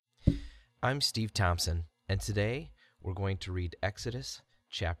I'm Steve Thompson, and today we're going to read Exodus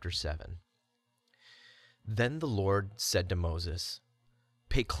chapter 7. Then the Lord said to Moses,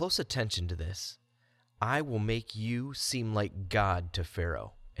 "Pay close attention to this. I will make you seem like God to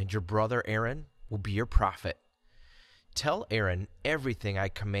Pharaoh, and your brother Aaron will be your prophet. Tell Aaron everything I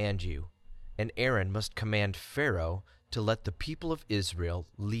command you, and Aaron must command Pharaoh to let the people of Israel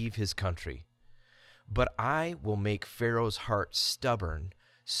leave his country. But I will make Pharaoh's heart stubborn,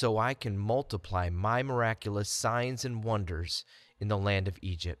 so I can multiply my miraculous signs and wonders in the land of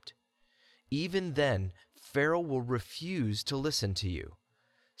Egypt. Even then, Pharaoh will refuse to listen to you.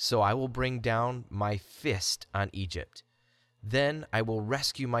 So I will bring down my fist on Egypt. Then I will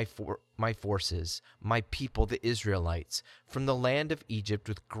rescue my forces, my people, the Israelites, from the land of Egypt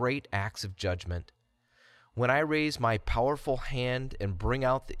with great acts of judgment. When I raise my powerful hand and bring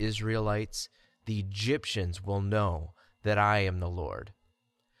out the Israelites, the Egyptians will know that I am the Lord."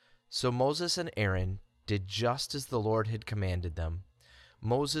 So Moses and Aaron did just as the Lord had commanded them.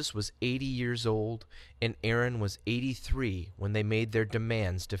 Moses was 80 years old, and Aaron was 83 when they made their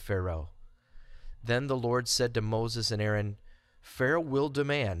demands to Pharaoh. Then the Lord said to Moses and Aaron, "Pharaoh will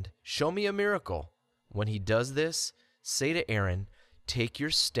demand, 'Show me a miracle.' When he does this, say to Aaron, 'Take your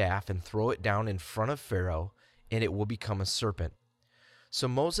staff and throw it down in front of Pharaoh, and it will become a serpent.'" So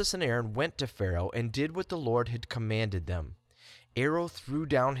Moses and Aaron went to Pharaoh and did what the Lord had commanded them. Aaron threw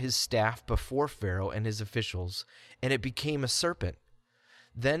down his staff before Pharaoh and his officials, and it became a serpent.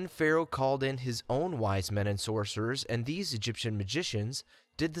 Then Pharaoh called in his own wise men and sorcerers, and these Egyptian magicians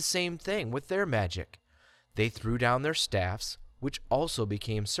did the same thing with their magic. They threw down their staffs, which also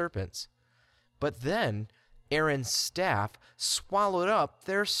became serpents. But then Aaron's staff swallowed up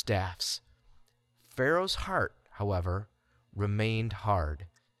their staffs. Pharaoh's heart, however, remained hard.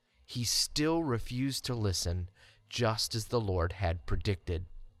 He still refused to listen, just as the Lord had predicted.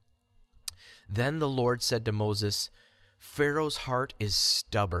 Then the Lord said to Moses, "Pharaoh's heart is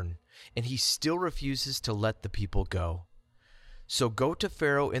stubborn, and he still refuses to let the people go. So go to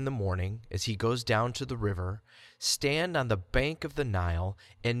Pharaoh in the morning as he goes down to the river, stand on the bank of the Nile,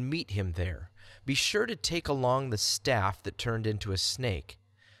 and meet him there. Be sure to take along the staff that turned into a snake.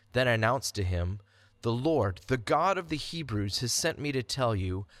 Then announce to him, 'The Lord, the God of the Hebrews, has sent me to tell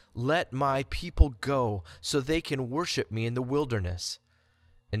you, let my people go so they can worship me in the wilderness.'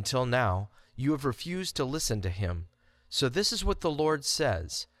 Until now, you have refused to listen to him. So this is what the Lord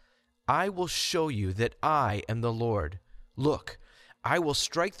says, 'I will show you that I am the Lord. Look, I will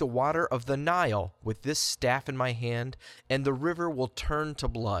strike the water of the Nile with this staff in my hand, and the river will turn to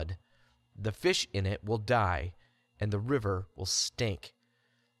blood. The fish in it will die, and the river will stink.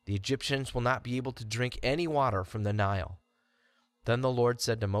 The Egyptians will not be able to drink any water from the Nile.' Then the Lord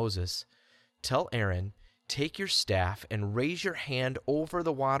said to Moses, 'Tell Aaron, take your staff and raise your hand over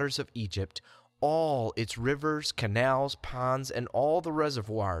the waters of Egypt, all its rivers, canals, ponds, and all the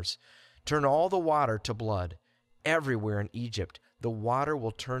reservoirs. Turn all the water to blood. Everywhere in Egypt, the water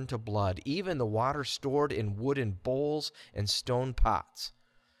will turn to blood, even the water stored in wooden bowls and stone pots.'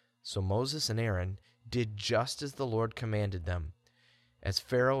 So Moses and Aaron did just as the Lord commanded them. As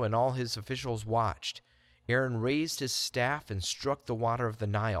Pharaoh and all his officials watched, Aaron raised his staff and struck the water of the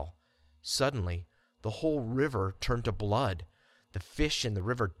Nile. Suddenly, the whole river turned to blood. The fish in the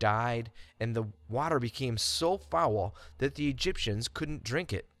river died, and the water became so foul that the Egyptians couldn't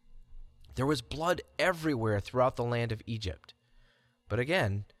drink it. There was blood everywhere throughout the land of Egypt. But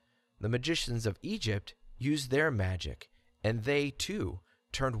again, the magicians of Egypt used their magic, and they, too,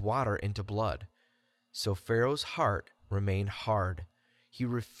 turned water into blood. So Pharaoh's heart remained hard. He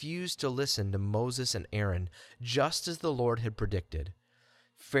refused to listen to Moses and Aaron, just as the Lord had predicted.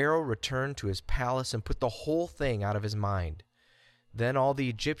 Pharaoh returned to his palace and put the whole thing out of his mind. Then all the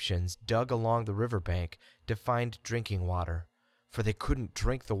Egyptians dug along the riverbank to find drinking water, for they couldn't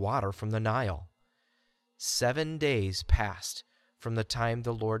drink the water from the Nile. 7 days passed from the time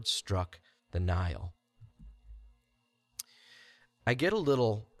the Lord struck the Nile." I get a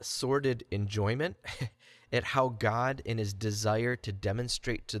little sordid enjoyment at how God, in his desire to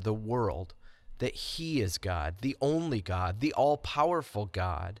demonstrate to the world that he is God, the only God, the all-powerful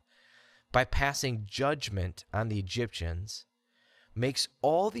God, by passing judgment on the Egyptians, makes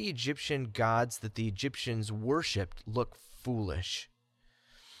all the Egyptian gods that the Egyptians worshipped look foolish.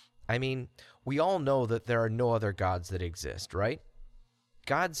 I mean, we all know that there are no other gods that exist, right?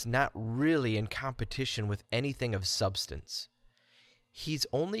 God's not really in competition with anything of substance. He's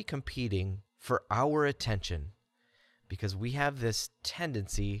only competing for our attention because we have this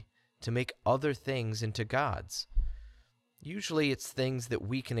tendency to make other things into gods. Usually it's things that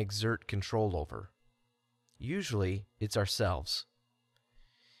we can exert control over. Usually it's ourselves.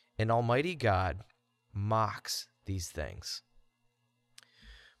 and Almighty God mocks these things.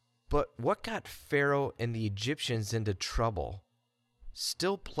 But what got Pharaoh and the Egyptians into trouble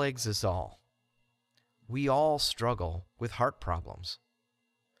still plagues us all. We all struggle with heart problems.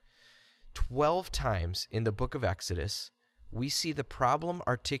 12 times in the book of Exodus, we see the problem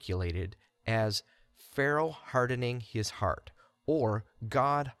articulated as Pharaoh hardening his heart, or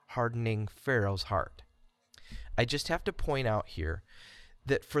God hardening Pharaoh's heart. I just have to point out here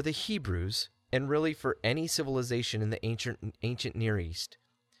that for the Hebrews, and really for any civilization in the ancient Near East,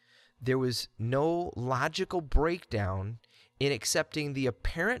 there was no logical breakdown in accepting the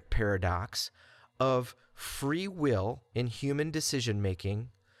apparent paradox of free will in human decision-making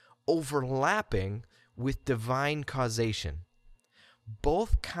overlapping with divine causation.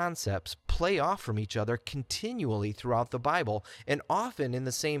 Both concepts play off from each other continually throughout the Bible, and often in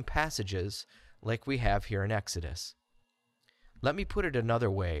the same passages like we have here in Exodus. Let me put it another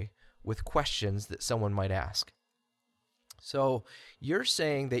way with questions that someone might ask. So, you're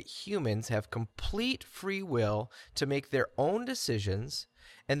saying that humans have complete free will to make their own decisions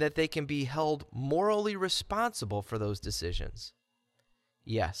and that they can be held morally responsible for those decisions?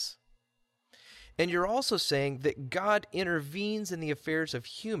 Yes. And you're also saying that God intervenes in the affairs of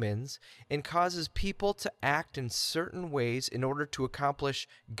humans and causes people to act in certain ways in order to accomplish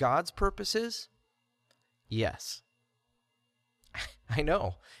God's purposes? Yes. I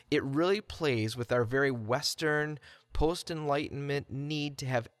know. It really plays with our very Western, post-Enlightenment need to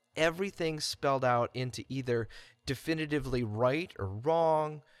have everything spelled out into either definitively right or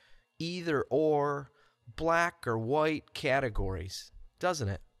wrong, either or, black or white categories, doesn't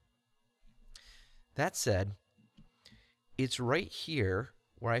it? That said, it's right here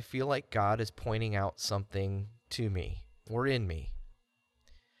where I feel like God is pointing out something to me or in me.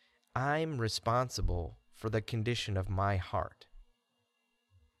 I'm responsible for the condition of my heart.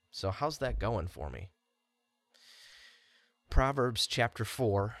 So how's that going for me? Proverbs chapter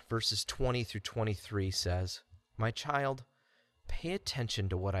 4, verses 20 through 23 says, "My child, pay attention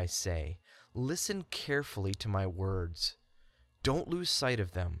to what I say. Listen carefully to my words. Don't lose sight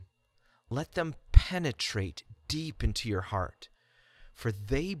of them. Let them penetrate deep into your heart, for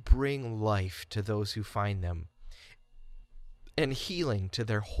they bring life to those who find them and healing to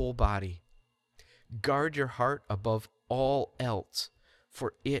their whole body. Guard your heart above all else,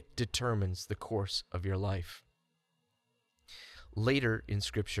 for it determines the course of your life." Later in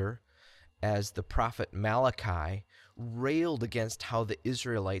Scripture, as the prophet Malachi railed against how the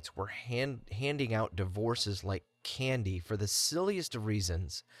Israelites were handing out divorces like candy for the silliest of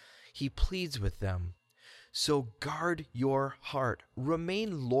reasons, he pleads with them, "So guard your heart.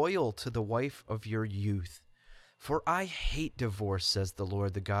 Remain loyal to the wife of your youth. For I hate divorce, says the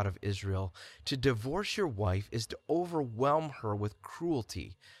Lord, the God of Israel. To divorce your wife is to overwhelm her with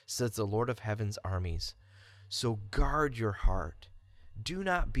cruelty, says the Lord of heaven's armies. So guard your heart. Do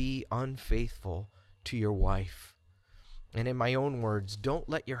not be unfaithful to your wife." And in my own words, don't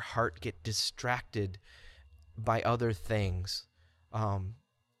let your heart get distracted by other things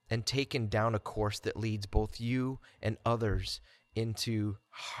and taken down a course that leads both you and others into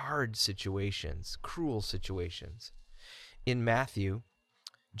hard situations, cruel situations. In Matthew,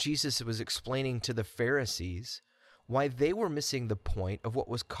 Jesus was explaining to the Pharisees why they were missing the point of what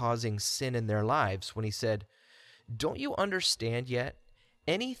was causing sin in their lives when he said, "Don't you understand yet?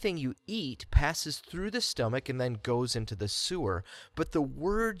 Anything you eat passes through the stomach and then goes into the sewer, but the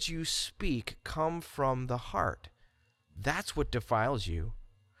words you speak come from the heart. That's what defiles you.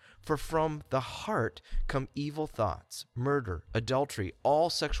 For from the heart come evil thoughts, murder, adultery, all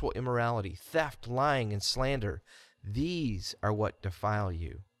sexual immorality, theft, lying, and slander. These are what defile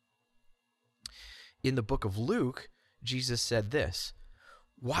you." In the book of Luke, Jesus said this,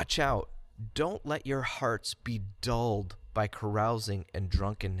 "Watch out. Don't let your hearts be dulled by carousing and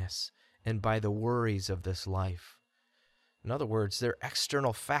drunkenness and by the worries of this life." In other words, they're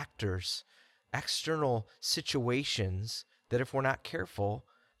external factors, external situations that if we're not careful,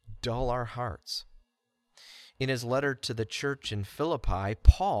 dull our hearts. In his letter to the church in Philippi,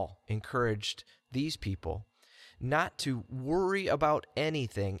 Paul encouraged these people not to worry about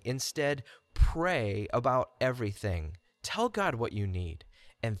anything. Instead, pray about everything. Tell God what you need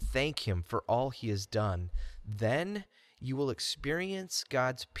and thank him for all he has done. Then you will experience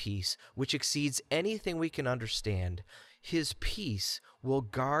God's peace, which exceeds anything we can understand. His peace will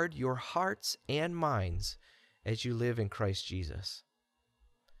guard your hearts and minds as you live in Christ Jesus.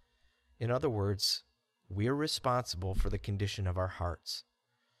 In other words, we are responsible for the condition of our hearts.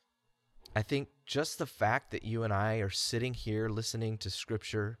 I think just the fact that you and I are sitting here listening to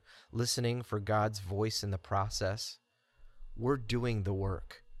Scripture, listening for God's voice in the process, we're doing the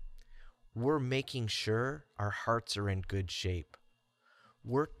work. we're making sure our hearts are in good shape.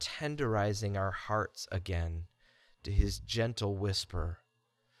 We're tenderizing our hearts again to his gentle whisper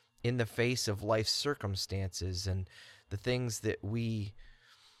in the face of life's circumstances and the things that we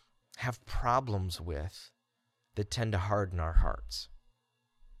have problems with that tend to harden our hearts.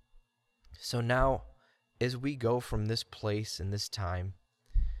 So now, as we go from this place and this time,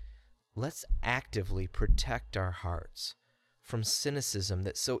 let's actively protect our hearts from cynicism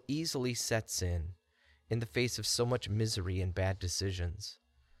that so easily sets in the face of so much misery and bad decisions.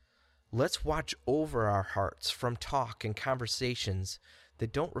 Let's watch over our hearts from talk and conversations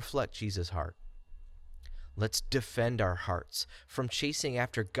that don't reflect Jesus' heart. Let's defend our hearts from chasing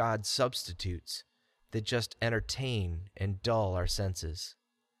after God's substitutes that just entertain and dull our senses.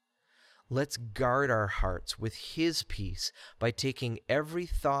 Let's guard our hearts with his peace by taking every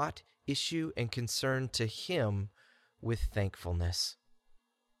thought, issue, and concern to him with thankfulness.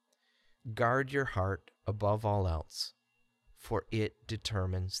 Guard your heart above all else, for it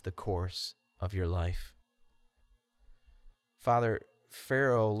determines the course of your life. Father,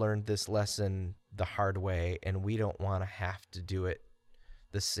 Pharaoh learned this lesson the hard way, and we don't want to have to do it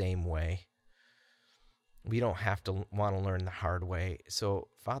the same way. We don't have to want to learn the hard way. So,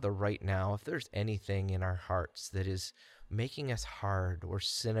 Father, right now, if there's anything in our hearts that is making us hard or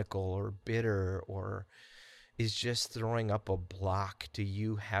cynical or bitter or is just throwing up a block to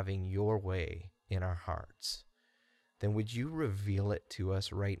you having your way in our hearts, then would you reveal it to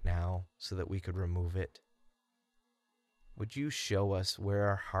us right now so that we could remove it? Would you show us where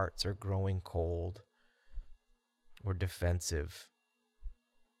our hearts are growing cold or defensive?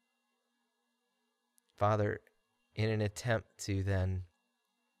 Father, in an attempt to then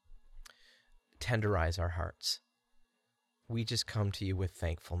tenderize our hearts, we just come to you with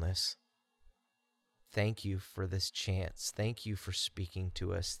thankfulness. Thank you for this chance. Thank you for speaking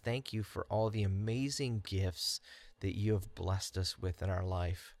to us. Thank you for all the amazing gifts that you have blessed us with in our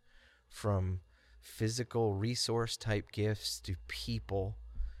life, from physical resource type gifts to people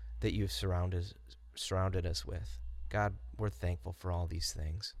that you've surrounded us with. God, we're thankful for all these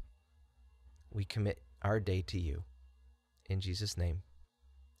things. We commit our day to you. In Jesus' name,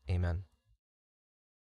 amen.